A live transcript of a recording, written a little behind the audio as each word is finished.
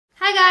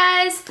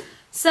guys!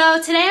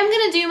 So today I'm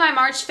going to do my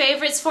March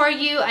favorites for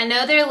you. I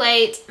know they're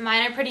late.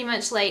 Mine are pretty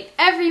much late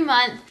every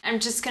month. I'm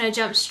just going to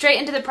jump straight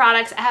into the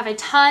products. I have a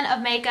ton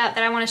of makeup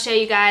that I want to show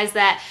you guys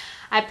that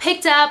I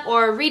picked up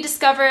or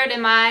rediscovered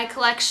in my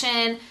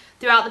collection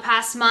throughout the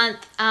past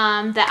month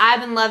that I've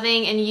been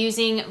loving and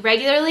using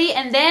regularly.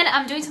 And then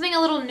I'm doing something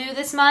a little new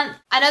this month.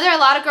 I know there are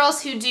a lot of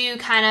girls who do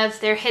kind of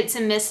their hits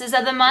and misses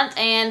of the month,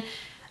 and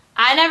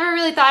I never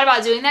really thought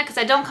about doing that because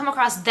I don't come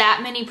across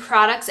that many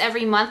products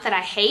every month that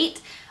I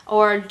hate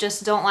or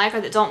just don't like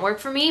or that don't work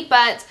for me.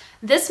 But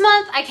this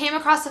month I came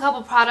across a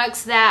couple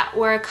products that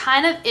were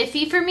kind of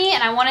iffy for me,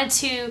 and I wanted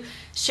to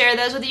share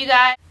those with you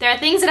guys. There are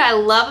things that I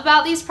love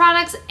about these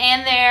products,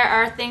 and there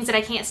are things that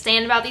I can't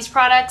stand about these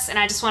products, and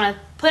I just want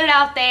to put it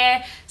out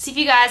there, see if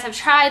you guys have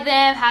tried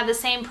them, have the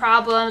same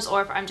problems,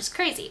 or if I'm just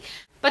crazy.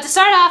 But to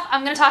start off,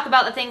 I'm going to talk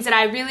about the things that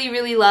I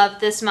really love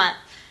this month.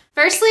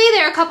 Firstly,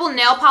 there are a couple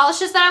nail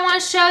polishes that I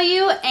want to show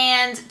you,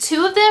 and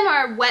two of them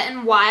are Wet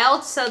n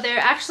Wild, so they're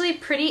actually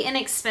pretty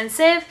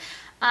inexpensive.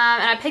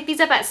 And I picked these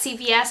up at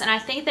CVS, and I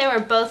think they were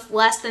both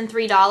less than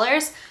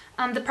 $3.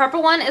 The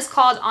purple one is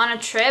called On a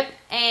Trip,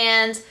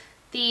 and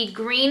the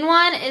green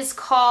one is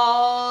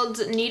called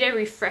Need a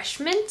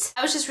Refreshment.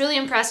 I was just really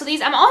impressed with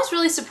these. I'm always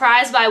really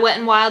surprised by Wet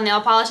n Wild nail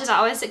polishes. I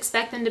always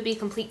expect them to be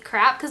complete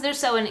crap because they're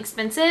so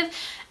inexpensive,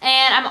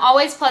 and I'm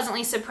always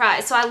pleasantly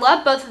surprised. So I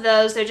love both of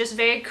those. They're just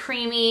very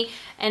creamy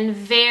and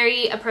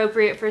very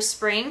appropriate for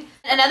spring.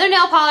 Another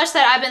nail polish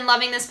that I've been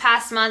loving this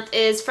past month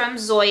is from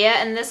Zoya,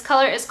 and this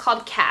color is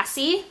called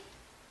Cassi.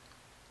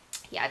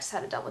 Yeah, I just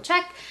had to double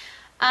check.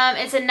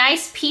 It's a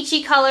nice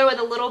peachy color with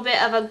a little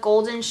bit of a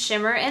golden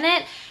shimmer in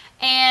it.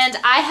 And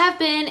I have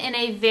been in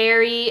a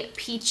very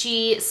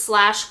peachy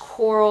 /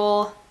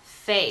 coral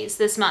phase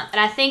this month.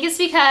 And I think it's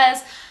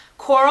because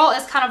coral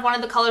is kind of one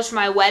of the colors for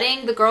my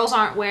wedding. The girls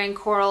aren't wearing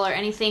coral or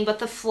anything, but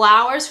the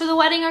flowers for the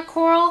wedding are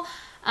coral.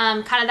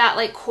 Kind of that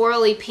like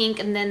corally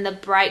pink, and then the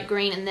bright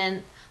green, and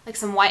then like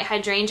some white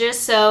hydrangeas.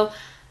 So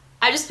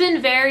I've just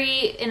been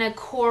very in a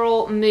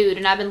coral mood,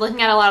 and I've been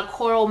looking at a lot of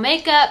coral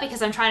makeup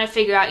because I'm trying to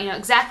figure out, you know,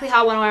 exactly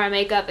how I want to wear my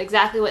makeup,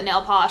 exactly what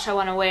nail polish I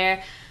want to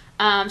wear.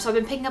 So I've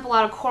been picking up a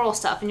lot of coral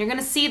stuff, and you're going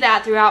to see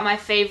that throughout my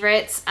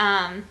favorites.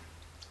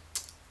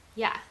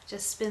 Yeah,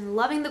 just been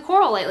loving the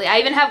coral lately. I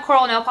even have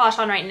coral nail polish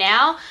on right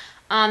now.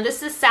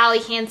 This is Sally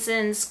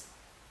Hansen's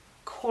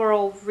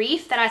Coral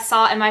Reef that I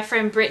saw in my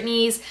friend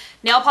Brittany's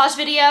nail polish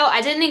video.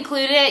 I didn't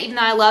include it even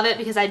though I love it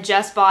because I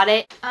just bought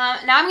it. Now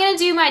I'm going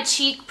to do my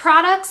cheek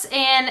products,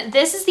 and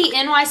this is the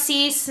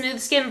NYC Smooth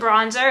Skin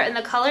Bronzer, and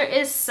the color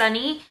is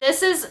Sunny.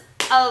 This is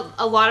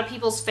a lot of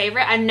people's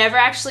favorite. I've never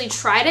actually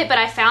tried it, but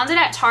I found it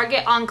at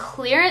Target on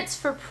clearance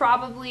for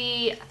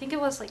probably, I think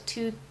it was like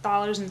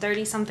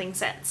 $2.30 something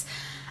cents.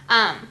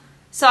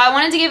 So I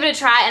wanted to give it a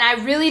try, and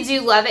I really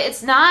do love it.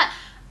 It's not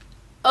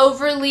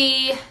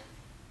overly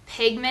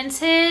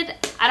pigmented.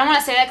 I don't want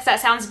to say that because that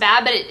sounds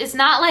bad, but it's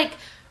not like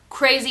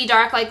crazy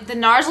dark like the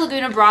NARS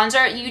Laguna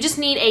bronzer. You just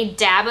need a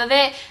dab of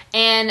it,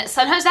 and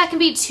sometimes that can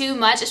be too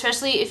much,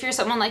 especially if you're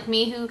someone like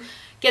me who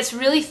gets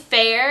really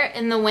fair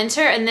in the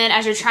winter, and then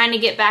as you're trying to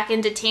get back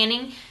into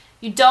tanning,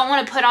 you don't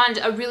want to put on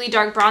a really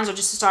dark bronzer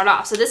just to start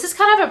off. So this is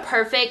kind of a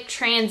perfect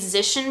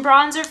transition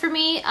bronzer for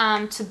me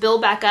to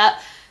build back up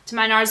to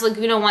my NARS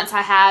Laguna once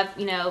I have,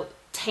 you know,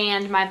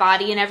 tanned my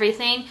body and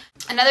everything.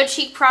 Another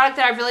cheek product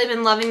that I've really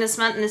been loving this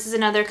month, and this is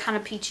another kind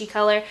of peachy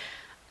color.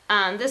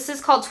 This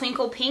is called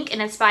Twinkle Pink, and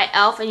it's by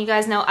E.L.F, and you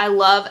guys know I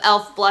love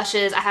E.L.F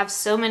blushes. I have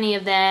so many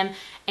of them,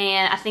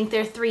 and I think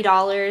they're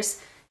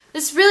 $3.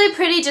 This really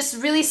pretty,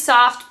 just really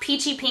soft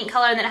peachy pink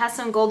color, and then it has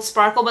some gold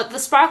sparkle, but the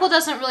sparkle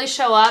doesn't really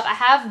show up. I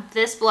have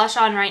this blush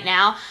on right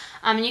now,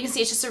 and you can see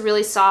it's just a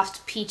really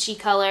soft peachy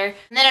color.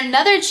 And then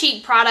another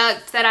cheek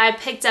product that I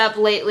picked up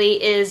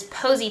lately is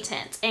Posie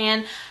Tint,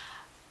 and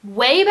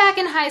way back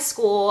in high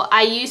school,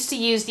 I used to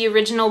use the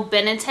original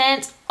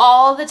Benetint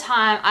all the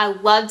time. I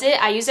loved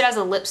it. I used it as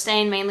a lip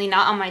stain mainly,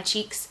 not on my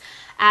cheeks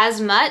as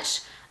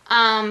much,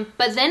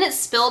 but then it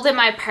spilled in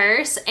my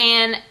purse,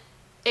 and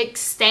it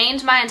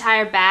stained my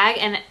entire bag,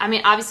 and I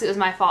mean, obviously it was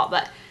my fault,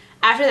 but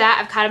after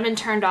that I've kind of been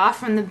turned off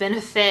from the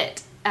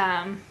Benefit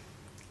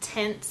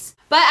tints.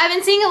 But I've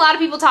been seeing a lot of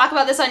people talk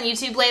about this on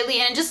YouTube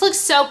lately, and it just looks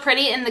so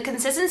pretty, and the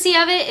consistency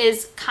of it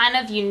is kind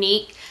of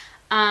unique,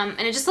 and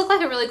it just looked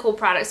like a really cool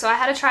product, so I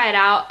had to try it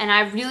out, and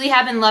I really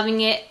have been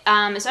loving it,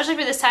 especially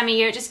for this time of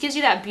year. It just gives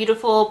you that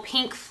beautiful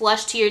pink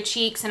flush to your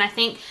cheeks, and I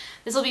think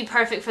this will be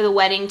perfect for the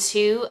wedding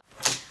too.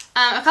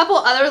 A couple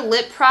other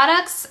lip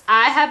products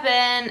I have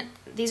been,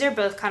 these are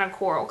both kind of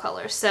coral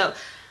colors. So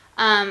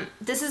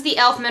this is the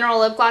E.L.F Mineral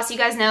Lip Gloss. You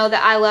guys know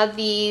that I love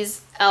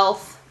these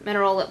E.L.F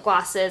Mineral Lip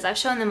Glosses. I've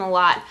shown them a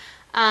lot.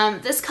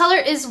 This color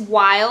is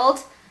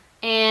Wild,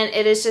 and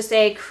it is just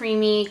a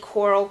creamy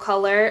coral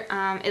color.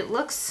 It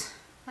looks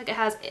like it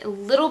has a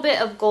little bit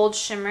of gold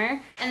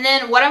shimmer. And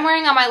then what I'm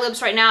wearing on my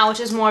lips right now,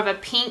 which is more of a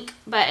pink,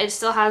 but it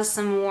still has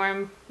some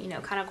warm, you know,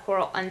 kind of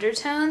coral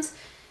undertones,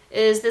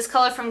 is this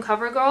color from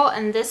Covergirl,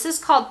 and this is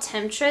called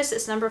Temptress.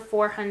 It's number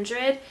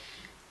 400.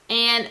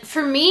 And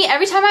for me,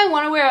 every time I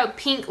want to wear a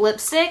pink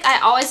lipstick,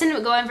 I always end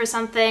up going for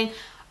something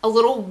a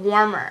little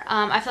warmer.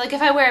 I feel like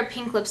if I wear a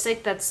pink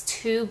lipstick that's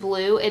too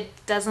blue, it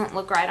doesn't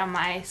look right on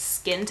my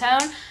skin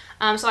tone.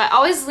 So I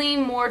always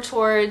lean more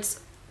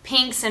towards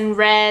pinks and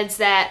reds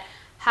that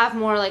have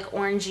more like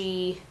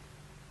orangey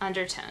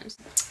undertones.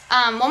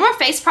 One more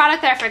face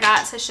product that I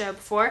forgot to show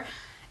before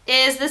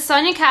is the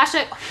Sonia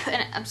Kashuk,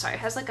 and I'm sorry, it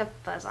has like a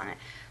fuzz on it.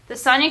 The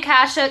Sonia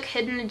Kashuk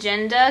Hidden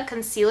Agenda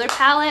Concealer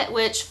Palette,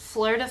 which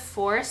Fleur de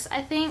Force,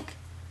 I think,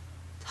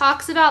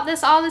 talks about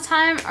this all the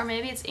time, or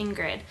maybe it's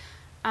Ingrid.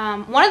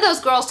 One of those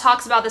girls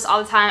talks about this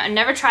all the time. I've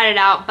never tried it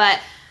out, but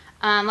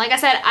like I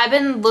said, I've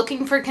been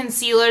looking for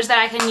concealers that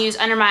I can use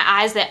under my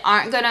eyes that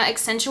aren't going to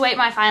accentuate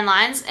my fine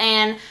lines,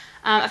 and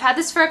I've had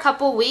this for a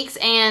couple weeks,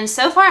 and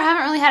so far I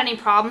haven't really had any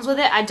problems with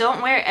it. I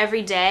don't wear it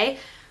every day,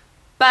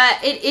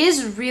 but it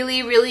is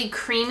really, really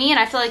creamy, and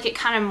I feel like it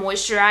kind of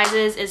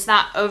moisturizes. It's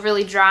not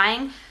overly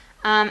drying,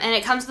 and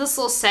it comes with this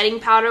little setting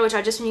powder, which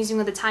I've just been using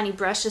with a tiny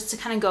brush just to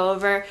kind of go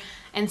over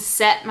and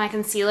set my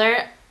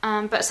concealer.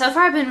 But so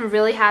far I've been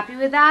really happy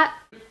with that.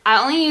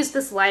 I only use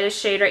this lightest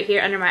shade right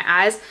here under my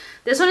eyes.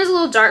 This one is a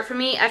little dark for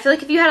me. I feel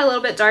like if you had a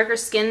little bit darker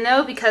skin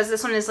though, because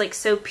this one is like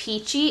so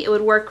peachy, it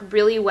would work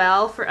really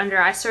well for under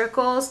eye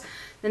circles.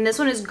 Then this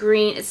one is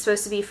green. It's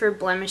supposed to be for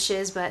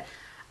blemishes, but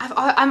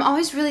I'm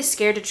always really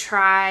scared to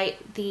try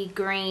the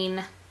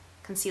green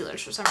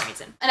concealers for some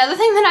reason. Another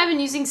thing that I've been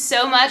using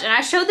so much, and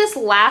I showed this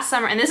last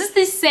summer, and this is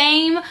the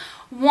same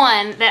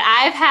one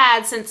that I've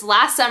had since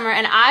last summer,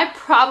 and I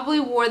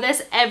probably wore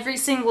this every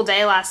single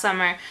day last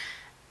summer.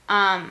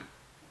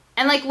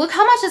 And like, look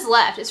how much is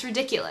left. It's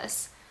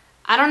ridiculous.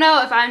 I don't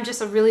know if I'm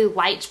just a really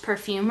light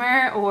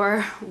perfumer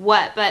or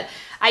what, but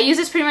I used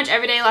this pretty much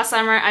every day last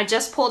summer. I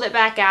just pulled it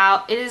back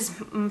out. It is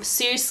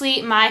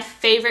seriously my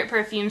favorite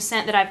perfume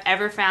scent that I've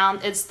ever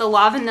found. It's the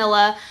La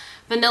Vanilla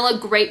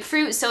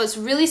Grapefruit. So it's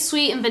really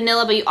sweet and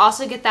vanilla, but you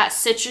also get that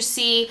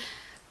citrusy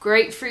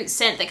grapefruit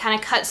scent that kind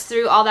of cuts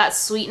through all that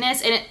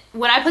sweetness. And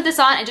when I put this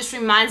on, it just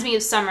reminds me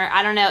of summer.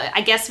 I don't know.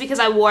 I guess because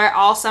I wore it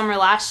all summer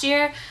last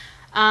year.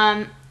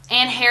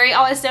 And Harry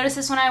always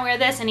notices when I wear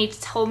this, and he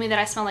told me that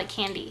I smell like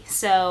candy.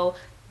 So,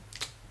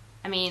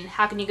 I mean,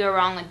 how can you go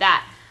wrong with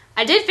that?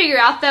 I did figure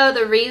out, though,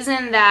 the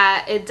reason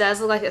that it does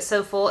look like it's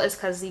so full is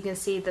because you can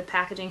see the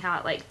packaging, how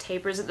it, like,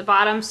 tapers at the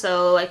bottom.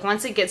 So, like,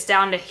 once it gets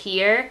down to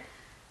here,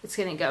 it's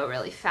going to go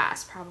really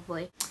fast,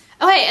 probably.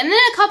 Okay, and then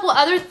a couple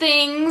other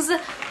things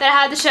that I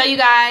had to show you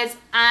guys.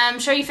 I'm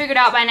sure you figured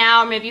out by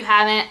now, or maybe you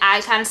haven't. I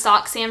kind of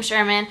stalk Sam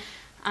Sherman.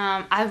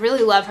 I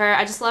really love her.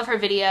 I just love her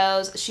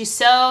videos. She's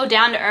so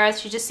down to earth.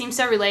 She just seems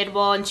so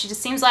relatable, and she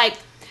just seems like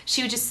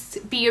she would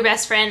just be your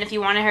best friend if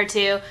you wanted her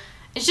to.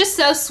 It's just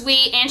so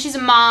sweet, and she's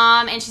a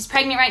mom, and she's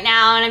pregnant right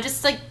now, and I'm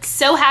just like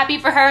so happy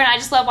for her, and I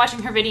just love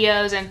watching her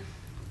videos. And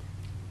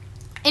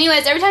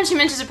anyways, every time she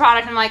mentions a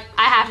product, I'm like,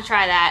 I have to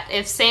try that.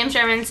 If Sam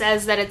Sherman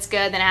says that it's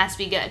good, then it has to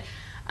be good.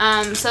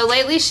 So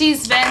lately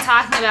she's been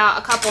talking about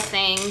a couple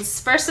things.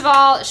 First of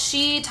all,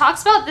 she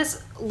talks about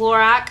this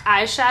LORAC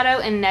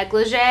eyeshadow in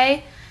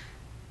Negligee,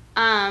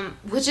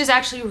 which is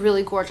actually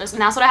really gorgeous.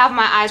 And that's what I have in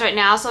my eyes right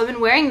now. So I've been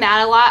wearing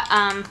that a lot.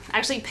 I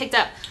actually picked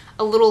up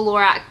a little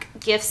LORAC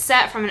gift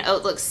set from an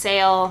Outlook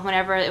sale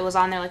whenever it was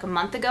on there, like a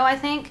month ago, I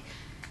think.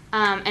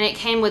 And it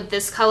came with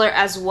this color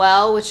as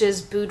well, which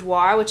is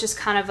Boudoir, which is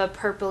kind of a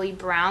purpley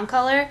brown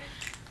color.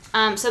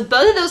 So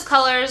both of those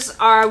colors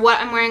are what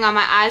I'm wearing on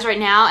my eyes right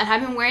now, and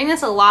I've been wearing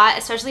this a lot,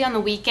 especially on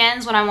the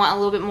weekends when I want a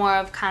little bit more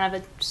of kind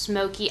of a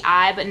smoky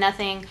eye, but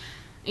nothing,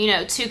 you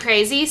know, too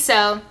crazy.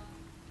 So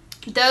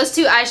those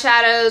two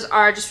eyeshadows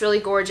are just really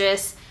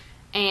gorgeous,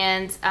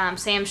 and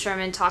Sam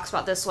Sherman talks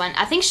about this one.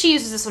 I think she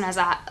uses this one as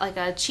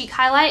a cheek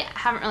highlight. I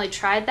haven't really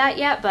tried that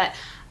yet, but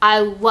I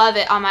love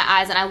it on my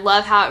eyes, and I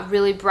love how it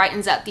really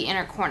brightens up the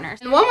inner corners.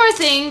 And one more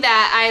thing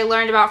that I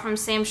learned about from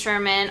Sam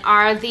Sherman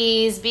are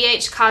these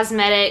BH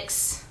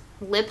Cosmetics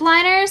lip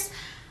liners.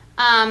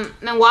 And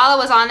while I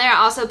was on there, I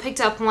also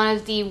picked up one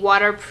of the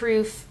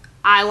waterproof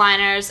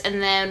eyeliners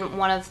and then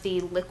one of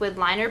the liquid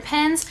liner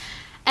pens.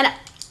 And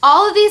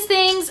all of these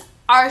things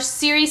are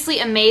seriously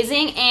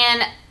amazing,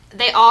 and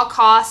they all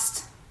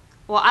cost,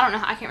 well, I don't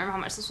know, I can't remember how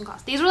much this one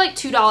cost. These were like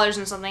 $2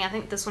 and something. I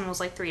think this one was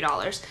like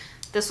 $3.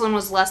 This one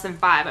was less than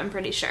 $5, I'm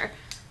pretty sure.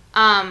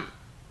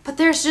 But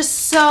they're just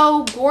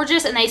so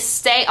gorgeous, and they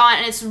stay on,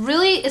 and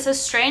it's a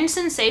strange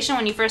sensation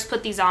when you first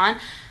put these on,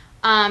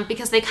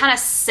 because they kind of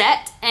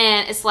set,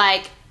 and it's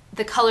like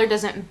the color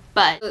doesn't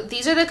budge. So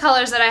these are the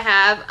colors that I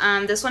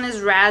have. This one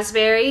is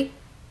Raspberry.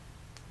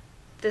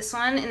 This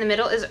one in the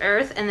middle is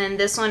Earth, and then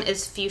this one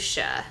is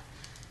Fuschia.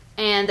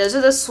 And those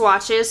are the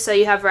swatches. So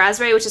you have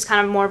Raspberry, which is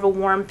kind of more of a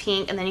warm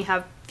pink, and then you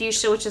have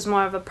Fuschia, which is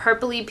more of a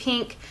purpley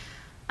pink.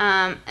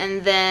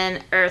 And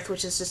then Earth,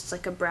 which is just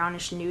like a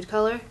brownish nude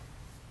color.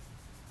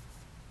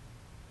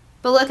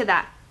 But look at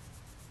that.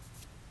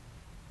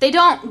 They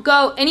don't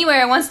go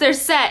anywhere once they're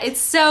set. It's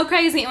so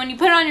crazy. And when you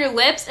put it on your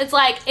lips, it's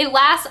like, it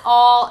lasts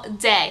all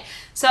day.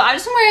 So I've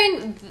just been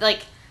wearing, like,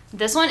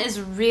 this one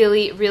is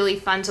really, really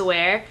fun to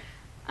wear.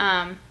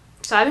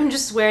 So I've been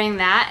just wearing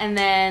that and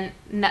then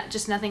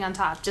just nothing on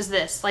top, just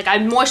this. Like I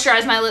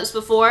moisturized my lips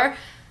before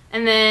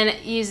and then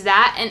use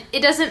that and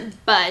it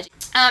doesn't budge.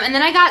 And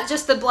then I got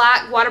just the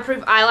black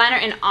waterproof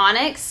eyeliner in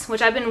Onyx,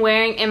 which I've been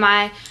wearing in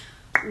my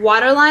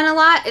waterline a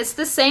lot. It's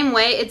the same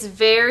way. It's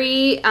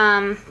very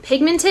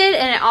pigmented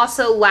and it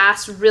also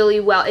lasts really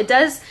well. It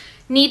does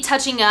need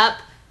touching up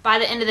by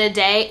the end of the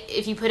day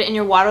if you put it in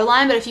your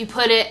waterline, but if you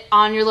put it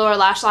on your lower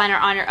lash line or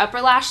on your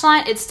upper lash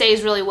line, it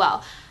stays really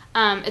well.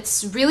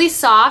 It's really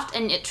soft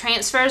and it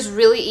transfers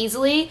really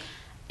easily,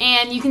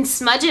 and you can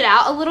smudge it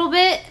out a little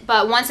bit,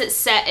 but once it's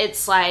set,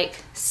 it's like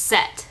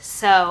set.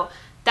 So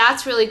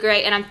that's really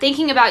great, and I'm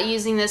thinking about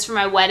using this for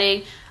my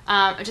wedding.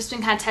 I've just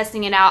been kind of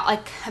testing it out.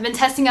 Like I've been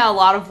testing out a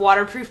lot of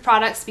waterproof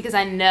products because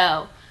I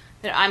know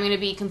that I'm going to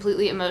be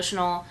completely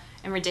emotional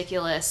and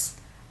ridiculous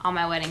on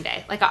my wedding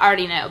day. Like I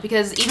already know,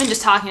 because even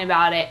just talking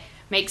about it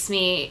makes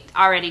me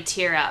already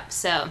tear up.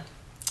 So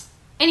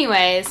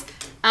anyways,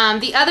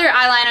 the other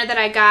eyeliner that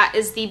I got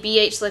is the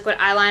BH liquid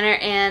eyeliner,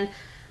 and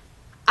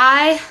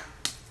I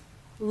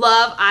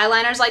love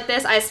eyeliners like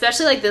this. I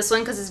especially like this one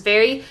because it's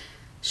very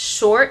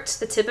short.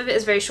 The tip of it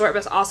is very short, but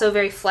it's also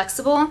very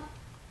flexible.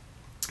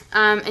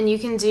 And you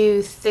can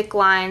do thick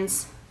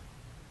lines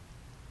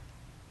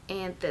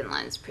and thin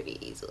lines pretty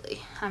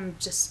easily. I'm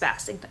just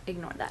spastic,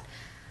 ignore that.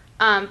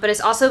 But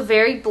it's also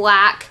very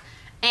black,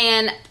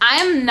 and I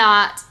am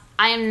not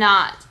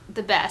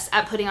the best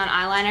at putting on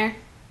eyeliner,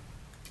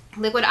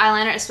 liquid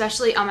eyeliner,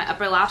 especially on my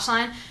upper lash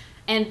line,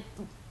 and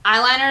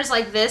eyeliners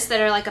like this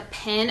that are like a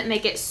pen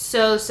make it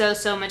so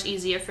much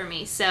easier for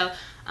me. So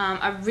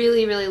I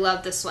really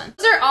love this one.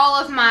 Those are all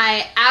of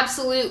my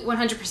absolute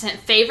 100%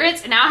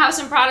 favorites, and now I have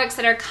some products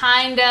that are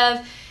kind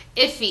of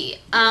iffy.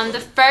 The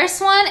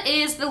first one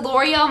is the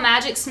L'Oreal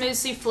Magic Smooth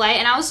Souffle,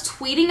 and I was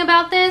tweeting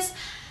about this.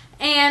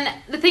 And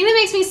the thing that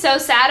makes me so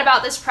sad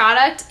about this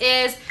product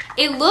is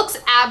it looks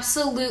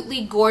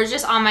absolutely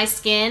gorgeous on my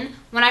skin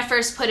when I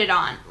first put it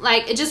on.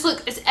 Like it just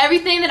looks, it's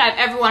everything that I've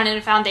ever wanted in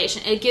a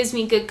foundation. It gives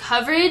me good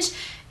coverage.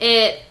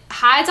 It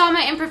hides all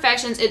my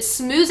imperfections. It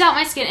smooths out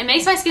my skin. It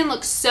makes my skin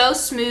look so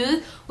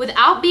smooth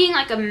without being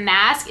like a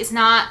mask. It's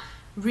not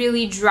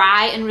really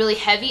dry and really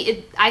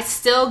heavy. I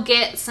still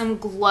get some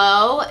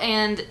glow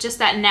and just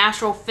that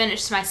natural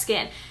finish to my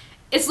skin.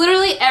 It's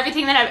literally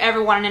everything that I've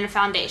ever wanted in a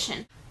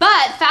foundation.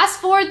 But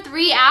fast forward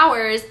 3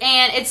 hours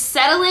and it's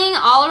settling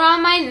all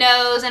around my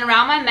nose and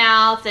around my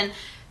mouth and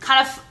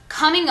kind of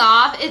coming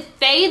off. It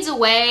fades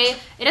away.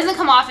 It doesn't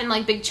come off in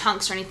like big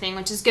chunks or anything,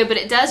 which is good, but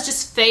it does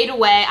just fade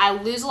away. I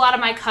lose a lot of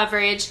my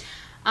coverage,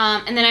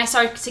 and then I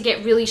start to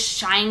get really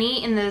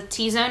shiny in the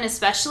T-zone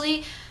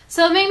especially.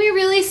 So it made me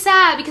really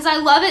sad because I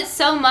love it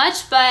so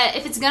much, but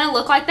if it's gonna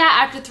look like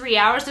that after 3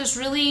 hours, there's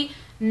really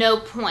no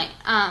point.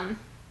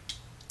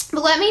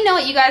 But let me know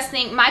what you guys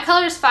think. My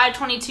color is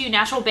 522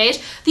 Natural Beige.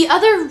 The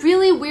other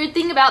really weird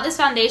thing about this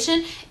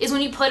foundation is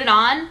when you put it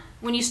on,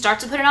 when you start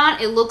to put it on,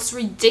 it looks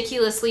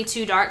ridiculously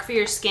too dark for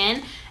your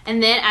skin.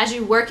 And then as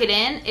you work it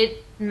in,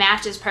 it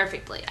matches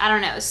perfectly. I don't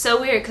know. It's so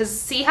weird because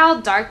see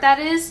how dark that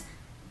is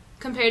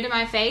compared to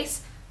my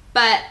face?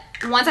 But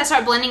once I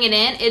start blending it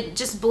in, it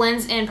just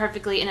blends in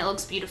perfectly and it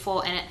looks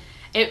beautiful. And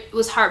it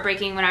was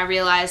heartbreaking when I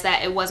realized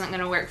that it wasn't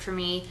going to work for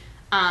me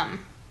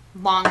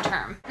long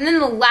term. And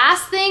then the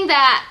last thing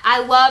that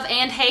I love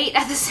and hate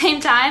at the same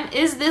time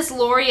is this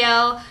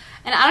L'Oreal,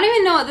 and I don't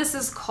even know what this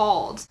is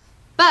called,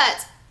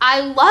 but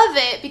I love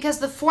it because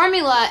the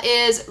formula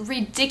is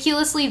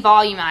ridiculously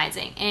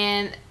volumizing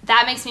and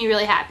that makes me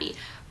really happy.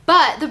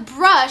 But the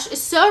brush is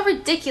so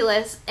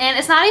ridiculous, and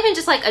it's not even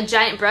just like a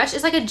giant brush,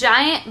 it's like a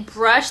giant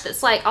brush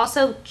that's like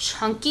also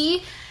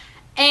chunky,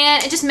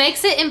 and it just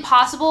makes it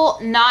impossible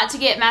not to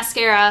get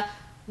mascara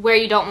where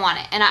you don't want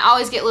it. And I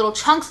always get little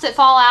chunks that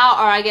fall out,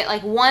 or I get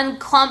like one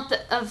clump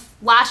of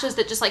lashes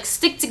that just like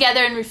stick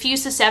together and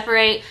refuse to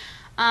separate.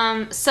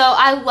 So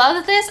I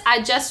love this.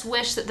 I just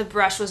wish that the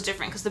brush was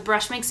different because the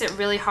brush makes it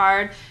really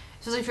hard,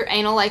 especially if you're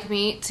anal like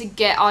me, to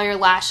get all your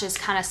lashes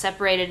kind of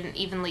separated and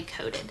evenly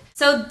coated.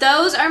 So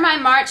those are my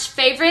March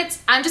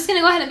favorites. I'm just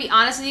gonna go ahead and be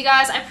honest with you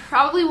guys. I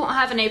probably won't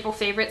have an April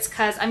favorites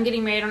because I'm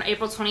getting married on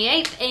April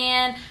 28th,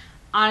 and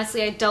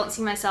honestly I don't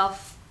see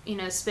myself, you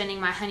know,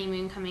 spending my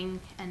honeymoon coming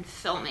and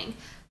filming.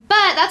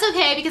 But that's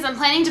okay because I'm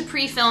planning to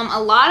pre-film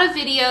a lot of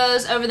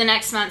videos over the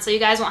next month, so you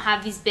guys won't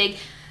have these big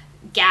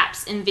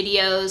gaps in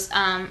videos,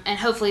 and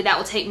hopefully that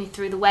will take me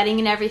through the wedding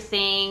and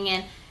everything.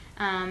 And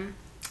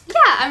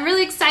yeah, I'm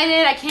really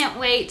excited. I can't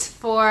wait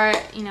for,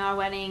 you know, our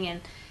wedding.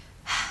 And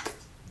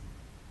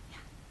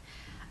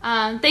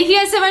yeah. Thank you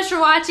guys so much for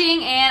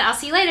watching, and I'll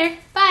see you later.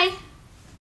 Bye.